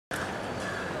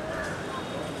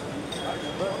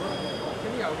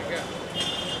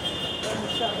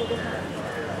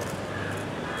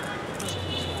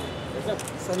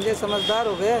संजय समझदार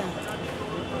हो गए।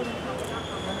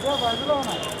 बाजूला हो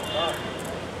ना।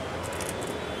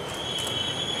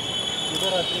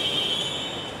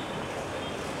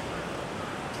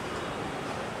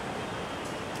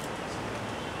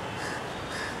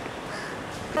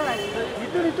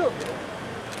 नीतू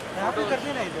यहाँ पे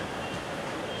करते ना इधर।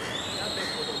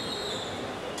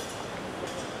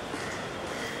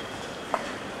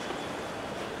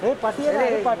 पार्टी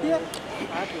है, पार्टी है।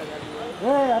 हाथ लगा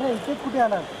दिया। अरे इथे कुठे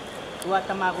आला तू?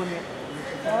 आता मागून ये।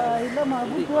 इला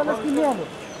मागून तू आलास की मी आलो?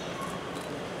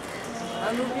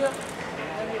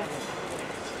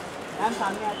 मैम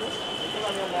सामने आते।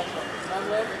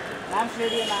 मैम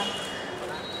रेडी है मैम।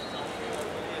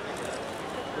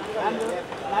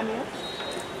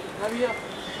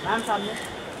 मैम सामने।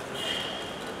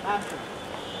 मैम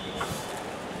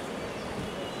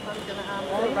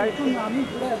कुठून आम्ही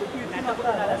कुठून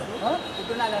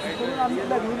आला घेऊन आलो।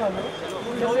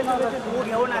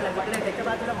 घेऊन आला त्याच्या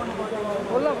बाजूला पण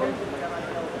बोला बोल।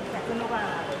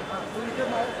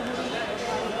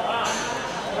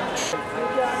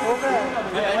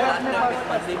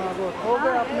 हो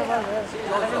गया अपने पास है।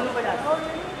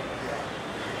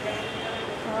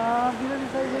 हाँ धीरे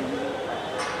धीरे।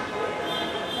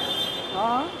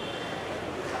 हाँ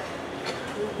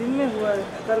दिन में हुआ है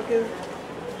कल के।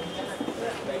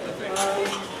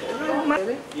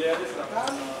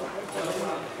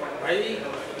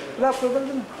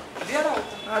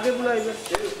 आगे बुला इधर।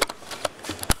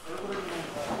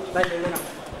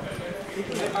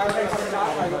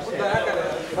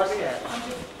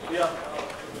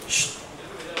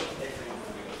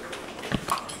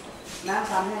 मैम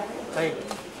सामने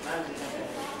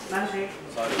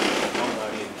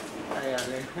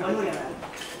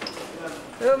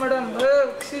मैडम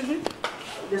एक्सक्यूज मी।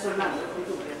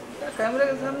 कैमरे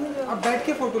के सामने आप बैठ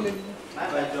के फोटो ले लीजिए।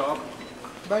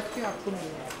 बैठ के आपको नहीं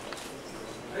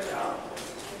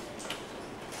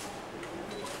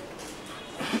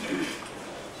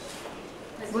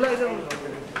बुला इधर।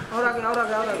 और आगे।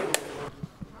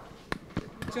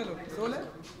 चलो रोल है।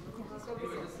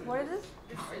 What is this?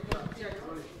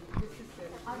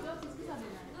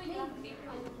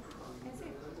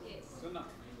 सुना।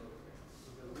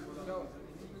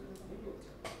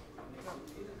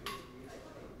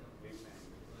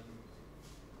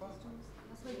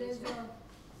 So there's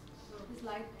this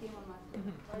light came on my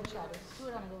shadow. Do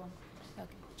another one.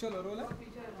 Okay. Chalo roll है.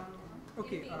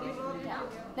 Okay. Yeah.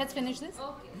 Let's finish this.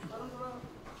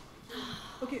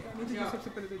 Okay. Neetu जी सबसे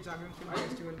पहले तो जागरण फिल्म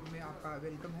फेस्टिवल में आपका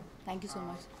वेलकम है। Thank you so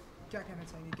much. क्या कहना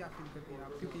चाहेंगे, क्या फील करते हैं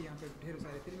आप, क्योंकि यहाँ पे ढेर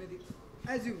सारे फिल्में थी।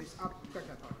 As you wish, आपका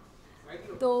क्या था?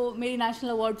 तो मेरी नेशनल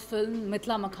अवार्ड फिल्म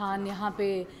मिथिला मखान यहाँ पे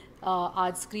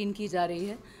आज स्क्रीन की जा रही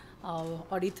है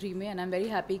ऑडी 3 में, and I am very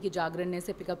happy कि जागरण ने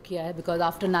इसे पिकअप किया है बिकॉज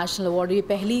आफ्टर नेशनल अवार्ड ये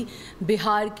पहली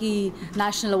बिहार की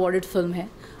नेशनल अवार्डेड फिल्म है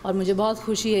और मुझे बहुत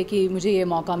खुशी है कि मुझे ये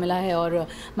मौका मिला है। और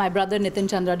my brother Nitin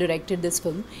Chandra directed this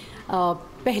film.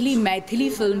 पहली मैथिली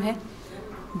फिल्म है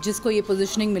जिसको ये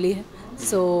पोजीशनिंग मिली है,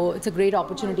 so it's a great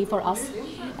opportunity for us.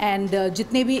 And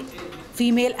जितने भी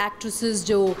फीमेल एक्ट्रेसेस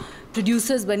जो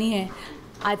प्रोड्यूसर्स बनी हैं,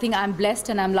 I think I'm blessed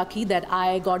and I'm lucky that I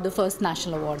got the first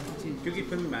national award. क्योंकि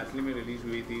फिल्म मैथिली में रिलीज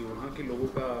हुई थी, वहाँ के लोगों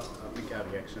का अभी क्या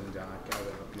रिएक्शन, जहाँ क्या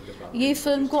ये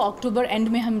फिल्म को अक्टूबर एंड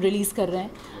में हम रिलीज़ कर रहे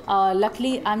हैं।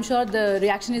 Luckily I am sure the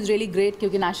reaction is really great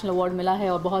क्योंकि नेशनल अवार्ड मिला है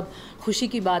और बहुत खुशी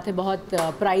की बात है, बहुत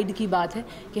प्राइड की बात है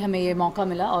कि हमें ये मौका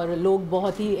मिला और लोग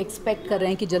बहुत ही एक्सपेक्ट कर रहे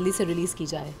हैं कि जल्दी से रिलीज़ की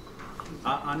जाए।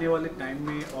 आने वाले टाइम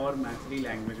में और मैथिली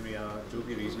लैंग्वेज में या जो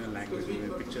भी रीजनल लैंग्वेज में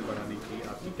पिक्चर बनाने की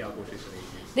आपकी क्या कोशिश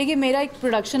रहेगी? देखिए, मेरा एक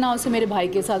प्रोडक्शन हाउस है मेरे भाई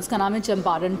के साथ, उसका नाम है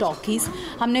चंपारण टॉकीज़।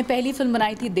 हमने पहली फिल्म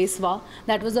बनाई थी देसवा,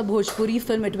 that was a Bhojpuri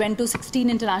film. It went to 16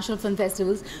 international film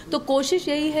festivals. तो कोशिश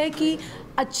यही है कि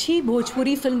अच्छी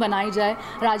भोजपुरी फिल्म बनाई जाए।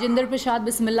 राजेंद्र प्रसाद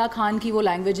बिस्मिल्लाह खान की वो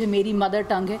लैंग्वेज है, मेरी मदर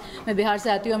टंग है। मैं बिहार से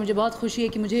आती हूँ और मुझे बहुत खुशी है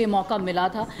कि मुझे ये मौका मिला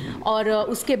था। और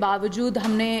उसके बावजूद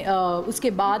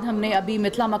उसके बाद हमने अभी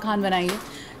मिथिला मखान बनाई है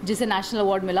जिसे नेशनल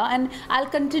अवार्ड मिला। And I will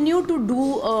continue to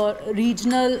do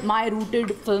regional my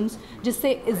rooted films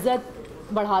जिससे इज़्ज़त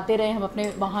बढ़ाते रहे हम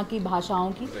अपने वहाँ की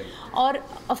भाषाओं की। और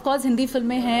ऑफ कोर्स हिंदी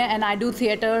फिल्में हैं and I do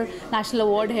theatre, national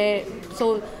award है,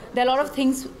 so there are lot of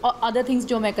things, other things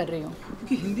जो मैं कर रही हूँ।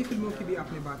 क्योंकि हिंदी फिल्मों की भी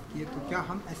आपने बात की है, तो क्या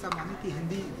हम ऐसा माने कि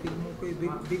हिंदी फिल्मों को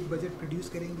बिग बजट प्रोड्यूस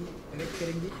करेंगी, डायरेक्ट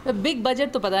करेंगी? बिग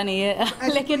बजट तो पता नहीं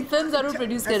है लेकिन फिल्म ज़रूर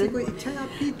प्रोड्यूस करेंगी। कोई इच्छा है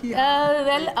आपकी कि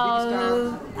well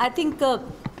I think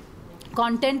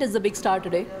content is the big star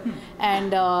today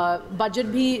and budget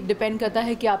भी डिपेंड करता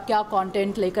है कि आप क्या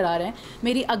कंटेंट लेकर आ रहे हैं.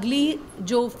 मेरी अगली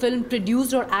जो फिल्म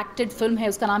प्रोड्यूस्ड और एक्टेड फिल्म है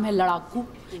उसका नाम है लड़ाकू.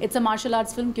 It's a martial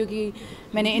arts film क्योंकि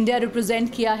मैंने इंडिया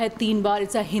रिप्रेजेंट किया है 3 बार.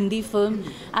 It's a Hindi film.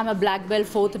 I am a black belt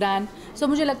 4th Dan. सो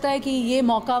मुझे लगता है कि ये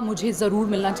मौका मुझे ज़रूर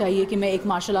मिलना चाहिए कि मैं एक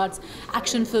मार्शल आर्ट्स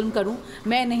एक्शन फिल्म करूं.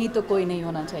 मैं नहीं तो कोई नहीं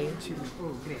होना चाहिए.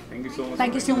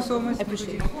 Thank you so much.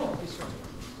 Appreciate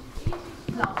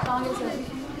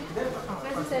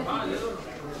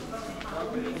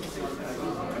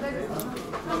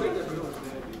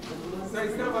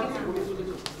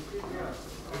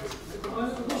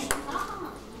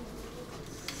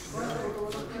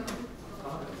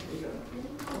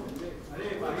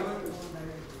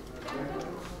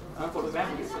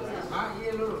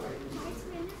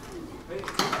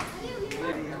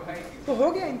तो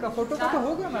हो गया इनका फोटो का तो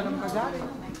हो गया मैडम का. जा रहे हैं.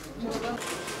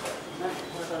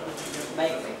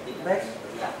 Back.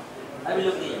 I will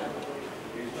look here.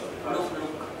 Look.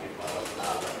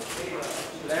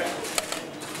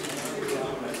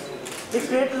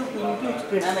 Straight look.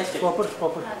 Straight.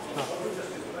 Proper. हाँ.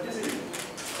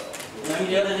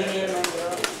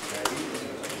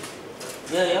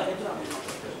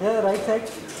 Yeah. Right side.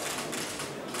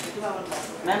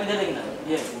 मैम इधर देखना.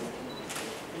 ये.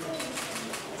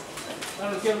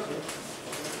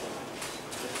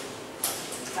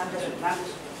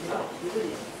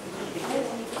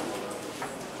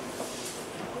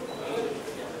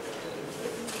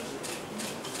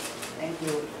 Thank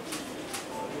you.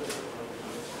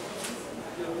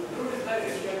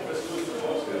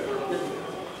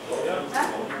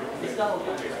 इसका हो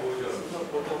गया.